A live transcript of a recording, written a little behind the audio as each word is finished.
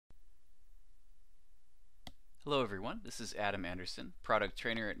Hello everyone, this is Adam Anderson, Product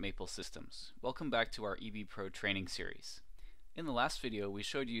Trainer at Maple Systems. Welcome back to our EBPro training series. In the last video we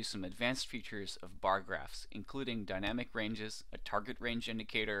showed you some advanced features of bar graphs, including dynamic ranges, a target range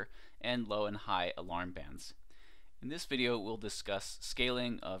indicator, and low and high alarm bands. In this video we'll discuss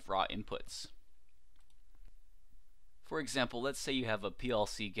scaling of raw inputs. For example, let's say you have a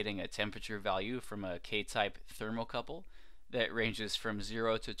PLC getting a temperature value from a K-type thermocouple that ranges from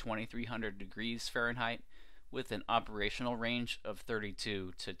 0 to 2300 degrees Fahrenheit with an operational range of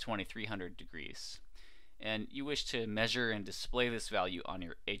 32 to 2300 degrees. And you wish to measure and display this value on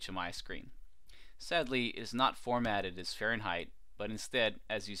your HMI screen. Sadly, it is not formatted as Fahrenheit, but instead,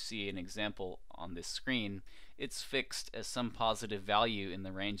 as you see an example on this screen, it's fixed as some positive value in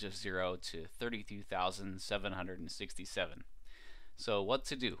the range of 0 to 32,767. So what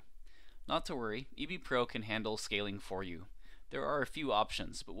to do? Not to worry, EBPro can handle scaling for you. There are a few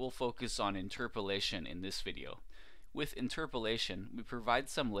options, but we'll focus on interpolation in this video. With interpolation, we provide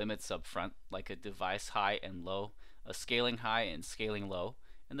some limits up front, like a device high and low, a scaling high and scaling low,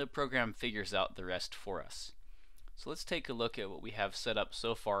 and the program figures out the rest for us. So let's take a look at what we have set up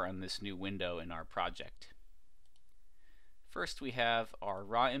so far on this new window in our project. First we have our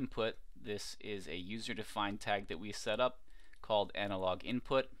raw input. This is a user-defined tag that we set up called analog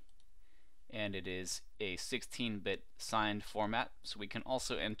input, and it is a 16-bit signed format, so we can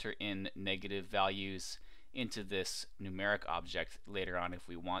also enter in negative values into this numeric object later on if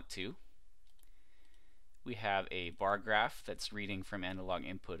we want to. We have a bar graph that's reading from analog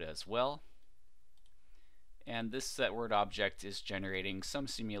input as well, and this setword object is generating some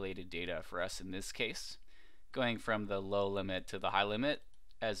simulated data for us in this case, going from the low limit to the high limit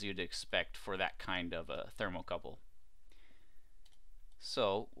as you'd expect for that kind of a thermocouple.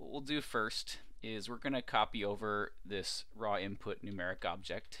 So what we'll do first is we're going to copy over this raw input numeric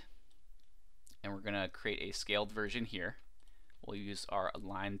object, and we're going to create a scaled version here. We'll use our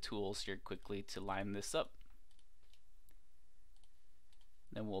align tools here quickly to line this up.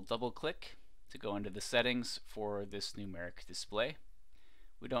 Then we'll double click to go into the settings for this numeric display.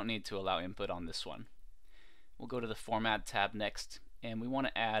 We don't need to allow input on this one. We'll go to the Format tab next, and we want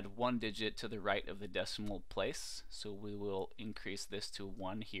to add one digit to the right of the decimal place, so we will increase this to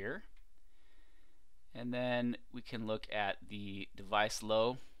 1 here. And then we can look at the device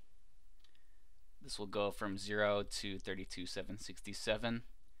low. This will go from 0 to 32,767.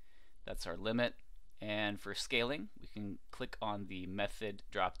 That's our limit. And for scaling, we can click on the method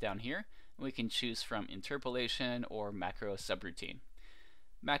drop down here, and we can choose from interpolation or macro subroutine.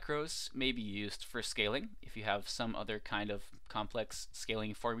 Macros may be used for scaling. If you have some other kind of complex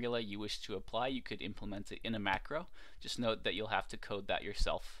scaling formula you wish to apply, you could implement it in a macro. Just note that you'll have to code that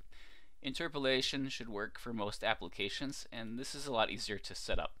yourself. Interpolation should work for most applications, and this is a lot easier to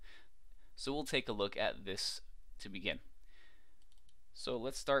set up. So we'll take a look at this to begin. So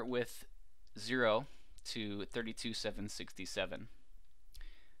let's start with 0 to 32,767.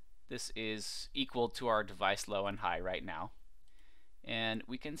 This is equal to our device low and high right now. And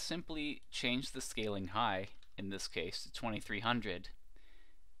we can simply change the scaling high, in this case to 2300.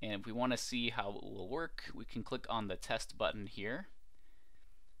 And if we want to see how it will work, we can click on the test button here.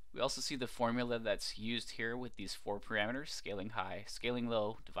 We also see the formula that's used here with these 4 parameters: scaling high, scaling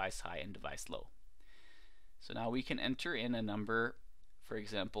low, device high, and device low. So now we can enter in a number, for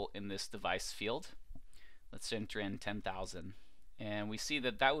example, in this device field. Let's enter in 10,000. And we see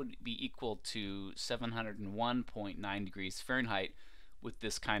that that would be equal to 701.9 degrees Fahrenheit with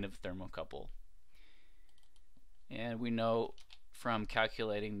this kind of thermocouple. And we know from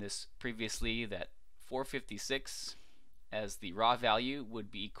calculating this previously that 456 as the raw value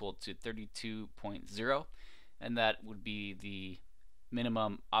would be equal to 32.0, and that would be the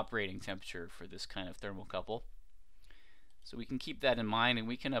minimum operating temperature for this kind of thermocouple. So we can keep that in mind, and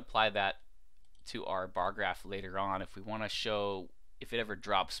we can apply that to our bar graph later on if we want to show if it ever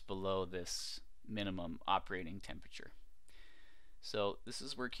drops below this minimum operating temperature. So this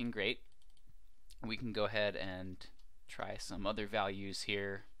is working great. We can go ahead and try some other values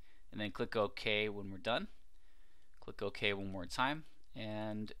here, and then click OK when we're done. Click OK one more time,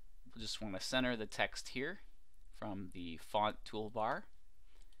 and we just want to center the text here from the font toolbar.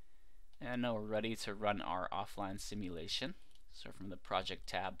 And now we're ready to run our offline simulation. So from the project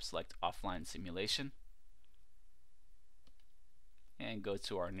tab, select offline simulation and go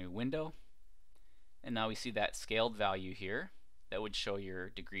to our new window. And now we see that scaled value here that would show your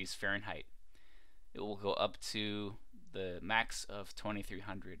degrees Fahrenheit. It will go up to the max of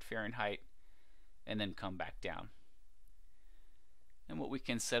 2300 Fahrenheit and then come back down. And what we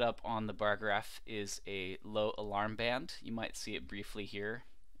can set up on the bar graph is a low alarm band. You might see it briefly here.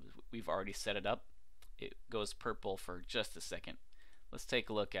 We've already set it up. it goes purple for just a second. Let's take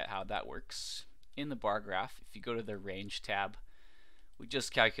a look at how that works. In the bar graph, if you go to the range tab, we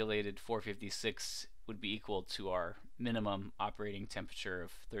just calculated 456 would be equal to our minimum operating temperature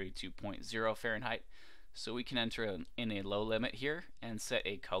of 32.0 Fahrenheit. So we can enter in a low limit here and set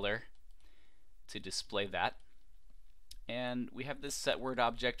a color to display that. And we have this set word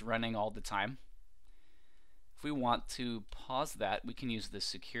object running all the time. If we want to pause that, we can use the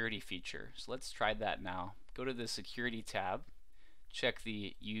security feature. So let's try that now. Go to the security tab, check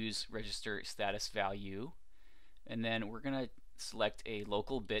the use register status value, and then we're going to select a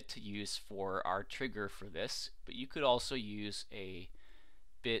local bit to use for our trigger for this, but you could also use a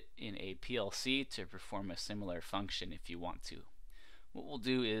bit in a PLC to perform a similar function if you want to. What we'll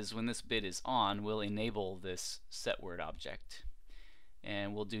do is when this bit is on, we'll enable this set word object,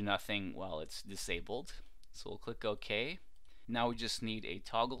 and we'll do nothing while it's disabled. So we'll click OK. Now we just need a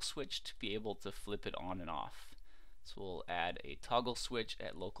toggle switch to be able to flip it on and off. So we'll add a toggle switch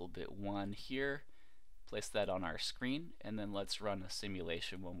at local bit 1 here, place that on our screen, and then let's run a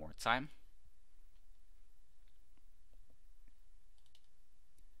simulation one more time.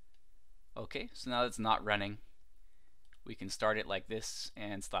 Okay, so now it's not running. We can start it like this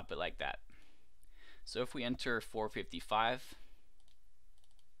and stop it like that. So if we enter 455,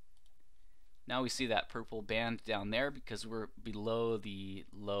 now we see that purple band down there because we're below the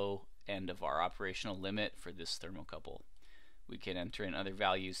low end of our operational limit for this thermocouple. We can enter in other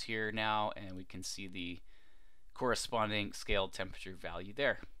values here now, and we can see the corresponding scale temperature value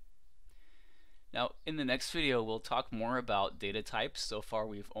there. Now in the next video we'll talk more about data types. So far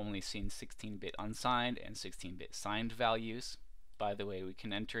we've only seen 16-bit unsigned and 16-bit signed values. By the way, we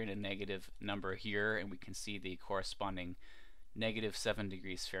can enter in a negative number here and we can see the corresponding -7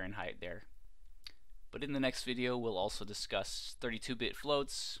 degrees Fahrenheit there. But in the next video we'll also discuss 32-bit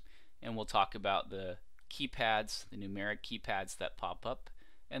floats, and we'll talk about the keypads, the numeric keypads that pop up,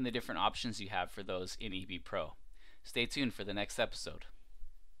 and the different options you have for those in EBPro. Stay tuned for the next episode.